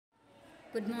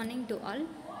Good morning to all.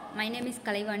 My name is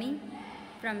C.KALAIVANI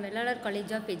from VELLALAR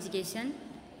College of Education.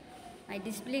 My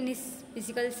discipline is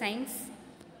Physical Science.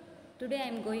 Today I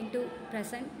am going to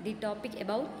present the topic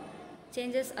about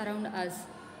changes around us.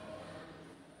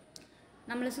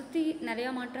 நம்மளை சுற்றி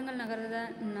நிறையா மாற்றங்கள் நகர்றத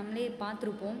நம்மளே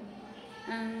பார்த்துருப்போம்.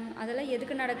 அதெல்லாம்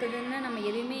எதுக்கு நடக்குதுன்னு நம்ம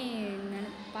எதுவுமே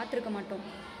பார்த்துருக்க மாட்டோம்.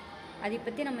 அதை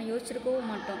பற்றி நம்ம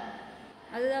யோசிச்சிருக்கவும் மாட்டோம்.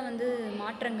 அதுதான்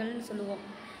மாற்றங்கள்னு சொல்லுவோம்.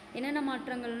 என்னென்ன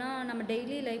மாற்றங்கள்னால், நம்ம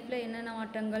டெய்லி லைஃப்பில் என்னென்ன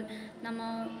மாற்றங்கள், நம்ம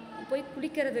போய்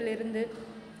குளிக்கிறதுலேருந்து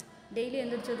டெய்லி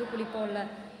எழுந்திரிச்சதும் குளிப்போம்ல,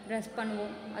 ப்ரஷ்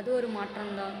பண்ணுவோம், அது ஒரு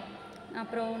மாற்றம்தான்.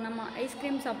 அப்புறம் நம்ம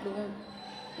ஐஸ்கிரீம் சாப்பிடுவோம்,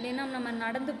 இல்லைன்னா நம்ம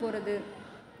நடந்து போகிறது,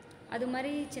 அது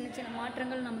மாதிரி சின்ன சின்ன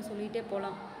மாற்றங்கள் நம்ம சொல்லிகிட்டே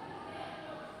போகலாம்.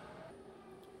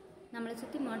 நம்மளை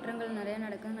சுற்றி மாற்றங்கள் நிறையா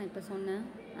நடக்குதுன்னு நான் இப்போ சொன்னேன்.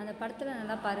 அந்த படத்தில்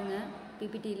நல்லா பாருங்கள்,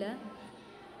 பிபிடியில்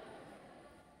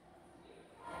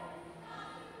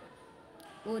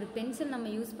ஒரு பென்சில்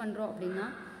நம்ம யூஸ் பண்ணுறோம் அப்படின்னா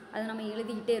அதை நம்ம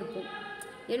எழுதிக்கிட்டே இருப்போம்.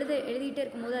 எழுதிக்கிட்டே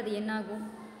இருக்கும்போது அது என்னாகும்,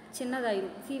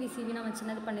 சின்னதாயிடும். சீவி நம்ம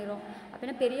சின்னது பண்ணிடுறோம்.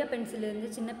 அப்படின்னா பெரிய பென்சிலேருந்து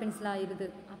சின்ன பென்சில் ஆயிடுது.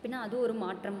 அப்படின்னா அது ஒரு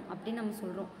மாற்றம் அப்படின்னு நம்ம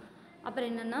சொல்கிறோம். அப்புறம்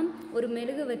என்னென்னா, ஒரு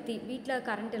மெழுகுவத்தி, வீட்டில்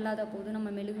கரண்ட் இல்லாத போது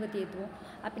நம்ம மெழுகுவத்தி ஏற்றுவோம்.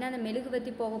 அப்படின்னா அந்த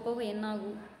மெழுகுவத்தி போக போக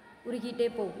என்னாகும், உருகிட்டே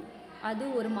போகும். அது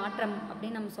ஒரு மாற்றம்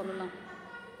அப்படின்னு நம்ம சொல்லலாம்.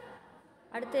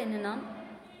 அடுத்து என்னென்னா,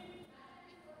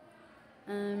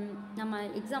 நம்ம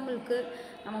எக்ஸாம்பிளுக்கு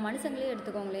நம்ம மனுஷங்களே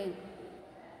எடுத்துக்கோங்களேன்,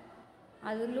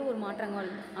 அதுங்களும் ஒரு மாற்றங்கள்,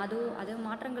 அது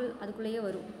மாற்றங்கள் அதுக்குள்ளேயே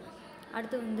வரும்.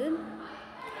 அடுத்து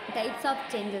டைப்ஸ் ஆஃப்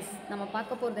சேஞ்சஸ். நம்ம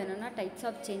பார்க்க போகிறது என்னென்னா டைப்ஸ்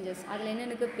ஆஃப் சேஞ்சஸ். அதில்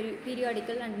என்னென்னு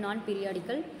பீரியாடிக்கல் அண்ட் நான்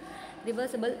periodical,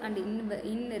 reversible and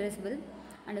இன்ரிவர்சிபிள்,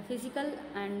 and physical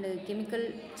and chemical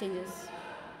changes.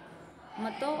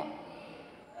 மொத்தம்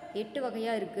 8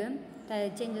 வகையாக இருக்குது.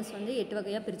 சேஞ்சஸ் 8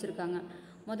 வகையாக பிரிச்சுருக்காங்க.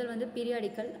 முதல்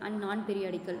பீரியாடிக்கல் அண்ட் நான்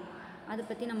பீரியாடிக்கல். அதை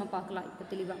பற்றி நம்ம பார்க்கலாம் இப்போ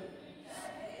தெளிவாக.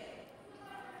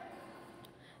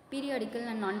 பீரியாடிக்கல்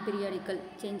அண்ட் நான் periodical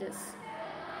changes.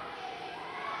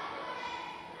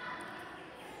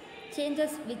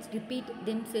 Changes which repeat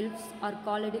themselves are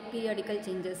called periodical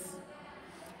changes.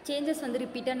 Changes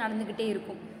ரிப்பீட்டாக நடந்துக்கிட்டே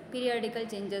இருக்கும். Periodical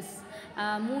changes.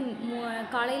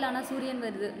 காலையில் ஆனால் சூரியன்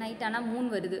வருது, நைட் ஆனால் மூன்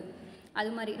வருது,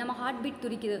 அது மாதிரி நம்ம ஹார்ட் பீட்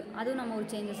துடிக்குது, அதுவும் நம்ம ஒரு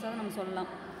சேஞ்சஸாக நம்ம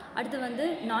சொல்லலாம். அடுத்து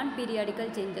நான் பீரியாடிக்கல்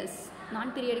சேஞ்சஸ்.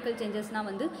 நான் periodical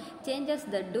சேஞ்சஸ்னால் changes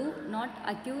that do not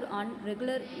occur on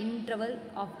regular interval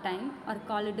of time are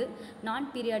called நான்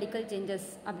பீரியாடிக்கல் சேஞ்சஸ்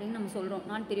அப்படின்னு நம்ம சொல்கிறோம்.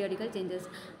 நான் பீரியாடிக்கல் சேஞ்சஸ்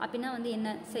அப்படின்னா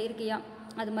என்ன, செயற்கையாக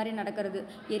அது மாதிரி நடக்கிறது.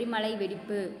 எரிமலை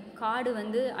வெடிப்பு, காடு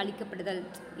அழிக்கப்படுதல்,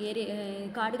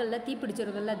 காடுகளில்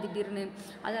தீப்பிடிச்சிருதல்ல திடீர்னு,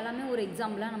 அதெல்லாமே ஒரு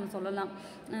எக்ஸாம்பிளாக நம்ம சொல்லலாம்.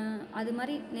 அது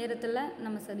மாதிரி நேரத்தில்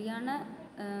நம்ம சரியான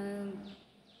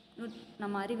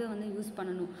நம்ம அறிவை யூஸ்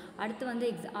பண்ணணும்.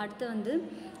 அடுத்து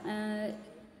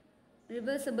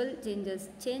reversible changes.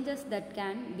 Changes that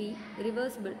can be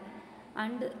reversible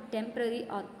and temporary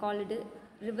are called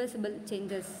reversible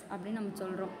changes அப்படின்னு நம்ம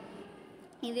சொல்கிறோம்.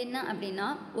 இது என்ன அப்படின்னா,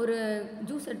 ஒரு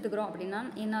ஜூஸ் எடுத்துக்கிறோம் அப்படின்னா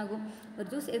என்னாகும், ஒரு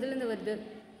ஜூஸ் எதுலேருந்து வருது,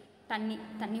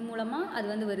 தண்ணி மூலமாக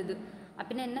அது வருது.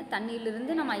 அப்படின்னா என்ன,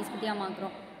 தண்ணியிலிருந்து நம்ம ஐஸ் கட்டியாக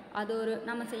மாற்றுறோம். அது ஒரு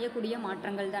நம்ம செய்யக்கூடிய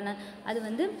மாற்றங்கள் தானே. அது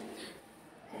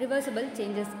ரிவர்சிபிள்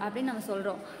சேஞ்சஸ் அப்படின்னு நம்ம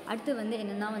சொல்கிறோம். அடுத்து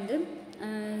என்னென்னா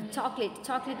சாக்லேட்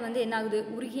என்ன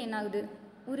ஆகுது,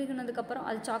 உருகினதுக்கப்புறம்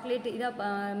அது சாக்லேட் இதாக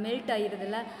மெல்ட்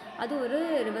ஆகிடுதுல்ல, அது ஒரு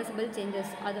ரிவர்சிபிள்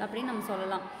சேஞ்சஸ் அது அப்படின்னு நம்ம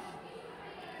சொல்லலாம்.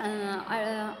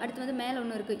 அடுத்து மேலே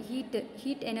ஒன்று இருக்குது,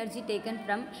 heat energy taken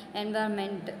from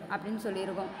environment அப்படின்னு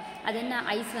சொல்லியிருக்கோம். அது என்ன,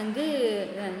 ஐஸ்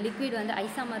லிக்விட்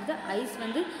ஐஸாக மாறுது. ஐஸ்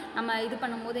நம்ம இது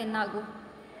பண்ணும்போது என்ன ஆகும்,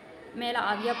 மேலே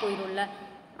ஆவியாக போயிடும்ல,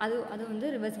 அது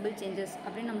ரிவர்சிபிள் சேஞ்சஸ்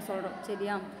அப்படின்னு நம்ம சொல்கிறோம்.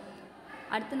 சரியா?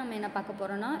 அடுத்து நம்ம என்ன பார்க்க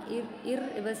போகிறோன்னா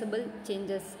இர்ரிவர்சிபிள்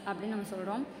சேஞ்சஸ் அப்படின்னு நம்ம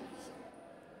சொல்கிறோம்.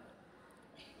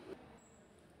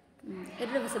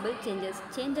 Irreversible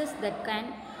changes that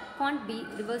can't be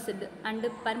reversed and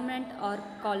permanent are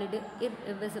called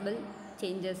irreversible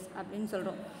changes அப்படின்னு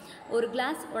சொல்கிறோம். ஒரு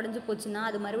கிளாஸ் உடஞ்சி போச்சுன்னா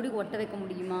அது மறுபடியும் ஒட்ட வைக்க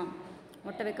முடியுமா?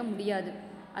 ஒட்ட வைக்க முடியாது.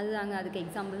 அதுதாங்க அதுக்கு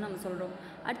எக்ஸாம்பிள் நம்ம சொல்கிறோம்.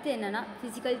 அடுத்து என்னென்னா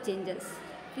ஃபிசிக்கல்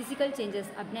சேஞ்சஸ்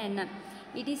அப்படின்னா என்ன,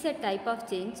 it is a type of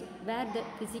change where the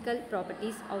physical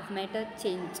properties of matter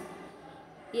change.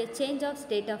 A change of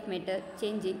state of matter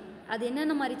changing. அது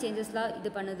என்னென்ன மாதிரி சேஞ்சஸ்லாம் இது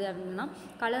பண்ணுது அப்படின்னா,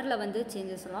 கலரில்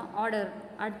சேஞ்சஸ்லாம், ஆர்டர்,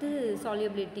 அடுத்து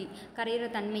சால்யூபிலிட்டி, கரையிற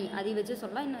தன்மை, அதை வச்சு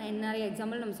சொல்லலாம். இன்னும் நிறைய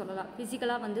எக்ஸாம்பிள் நம்ம சொல்லலாம்.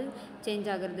 ஃபிசிக்கலாக சேஞ்ச்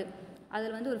ஆகிறது,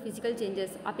 அதில் ஒரு ஃபிசிக்கல்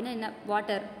சேஞ்சஸ். அப்படின்னா என்ன,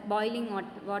 பாயிலிங்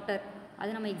வாட்டர்,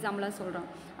 அது நம்ம எக்ஸாம்பிளாக சொல்கிறோம்.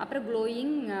 அப்புறம்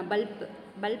க்ளோயிங்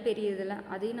பல்ப் எரியுதில்ல,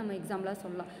 அதையும் நம்ம எக்ஸாம்பிளாக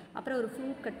சொல்லலாம். அப்புறம் ஒரு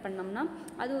ஃப்ரூட் கட் பண்ணோம்னா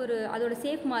அதோட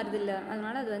ஷேப் மாறுது இல்லை,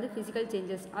 அதனால் அது ஃபிசிக்கல்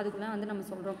சேஞ்சஸ், அதுக்குள்ளே நம்ம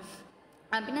சொல்கிறோம்.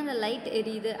 அப்படின்னா அந்த லைட்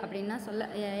எரியுது அப்படின்னா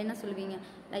என்ன சொல்லுவீங்க?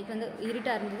 லைட் வந்து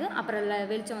இருட்டாக இருந்தது, அப்புறம்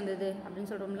வெளிச்சம் வந்தது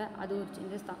அப்படின்னு சொல்கிறோம்ல, அது ஒரு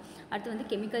சேஞ்சஸ் தான். அடுத்து வந்து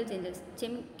chemical changes.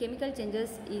 Chemical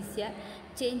changes is a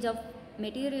change of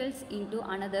materials into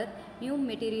another new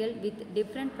material with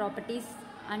different properties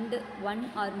and one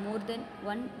R more then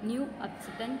one new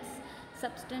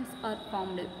substance are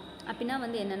formed. அப்படின்னா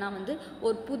வந்து என்னென்னா வந்து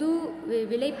ஒரு புது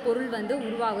விளைபொருள் வந்து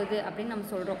உருவாகுது அப்படின்னு நம்ம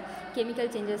சொல்கிறோம்.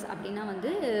 கெமிக்கல் சேஞ்சஸ் அப்படின்னா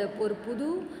வந்து ஒரு புது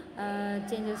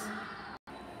சேஞ்சஸ்,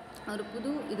 ஒரு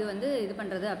புது இது வந்து இது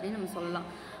பண்ணுறது அப்படின்னு நம்ம சொல்லலாம்.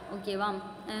 ஓகேவா?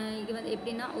 இது வந்து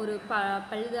எப்படின்னா ஒரு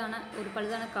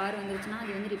பழுதான கார் வந்துருச்சுன்னா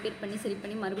அது வந்து ரிப்பேர் பண்ணி சரி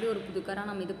பண்ணி மறுபடியும் ஒரு புது காராக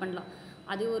நம்ம இது பண்ணலாம்.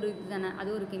 அது ஒரு இது தானே, அது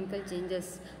ஒரு கெமிக்கல் சேஞ்சஸ்.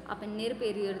 அப்போ நெருப்பு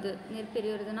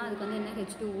எரியுறதுன்னா அதுக்கு வந்து என்ன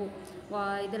H2O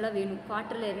இதெல்லாம் வேணும்,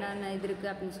 காற்றில் என்னென்ன இது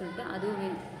இருக்குது அப்படின்னு சொல்லிட்டு அதுவும்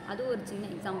வேணும். அது ஒரு சின்ன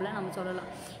எக்ஸாம்பிளாக நம்ம சொல்லலாம்.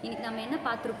 இன்றைக்கி நம்ம என்ன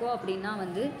பார்த்துருக்கோம் அப்படின்னா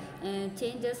வந்து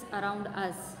சேஞ்சஸ் அரவுண்ட்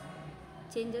அஸ்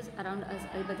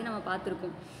அதை பற்றி நம்ம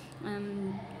பார்த்துருக்கோம்.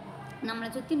 நம்மளை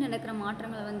சுற்றி நடக்கிற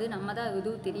மாற்றங்களை வந்து நம்ம தான்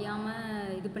எதுவும்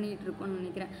தெரியாமல் இது பண்ணிகிட்டு இருக்கோம்னு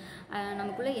நினைக்கிறேன்.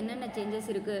 நமக்குள்ளே என்னென்ன சேஞ்சஸ்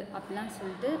இருக்குது அப்படிலாம்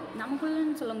சொல்லிட்டு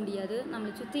நமக்குள்ளேன்னு சொல்ல முடியாது,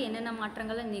 நம்மளை சுற்றி என்னென்ன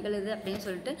மாற்றங்கள் நிகழுது அப்படின்னு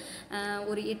சொல்லிட்டு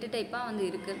ஒரு 8 டைப்பாக வந்து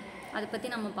இருக்குது. அதை பற்றி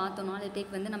நம்ம பார்த்தோம். 4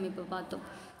 டைப் வந்து நம்ம இப்போ பார்த்தோம்.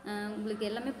 உங்களுக்கு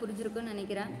எல்லாமே புரிஞ்சிருக்குன்னு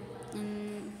நினைக்கிறேன்.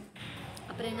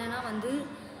 அப்புறம் என்னென்னா வந்து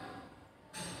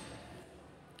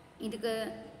இதுக்கு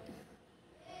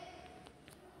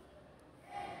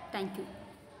தேங்க்யூ.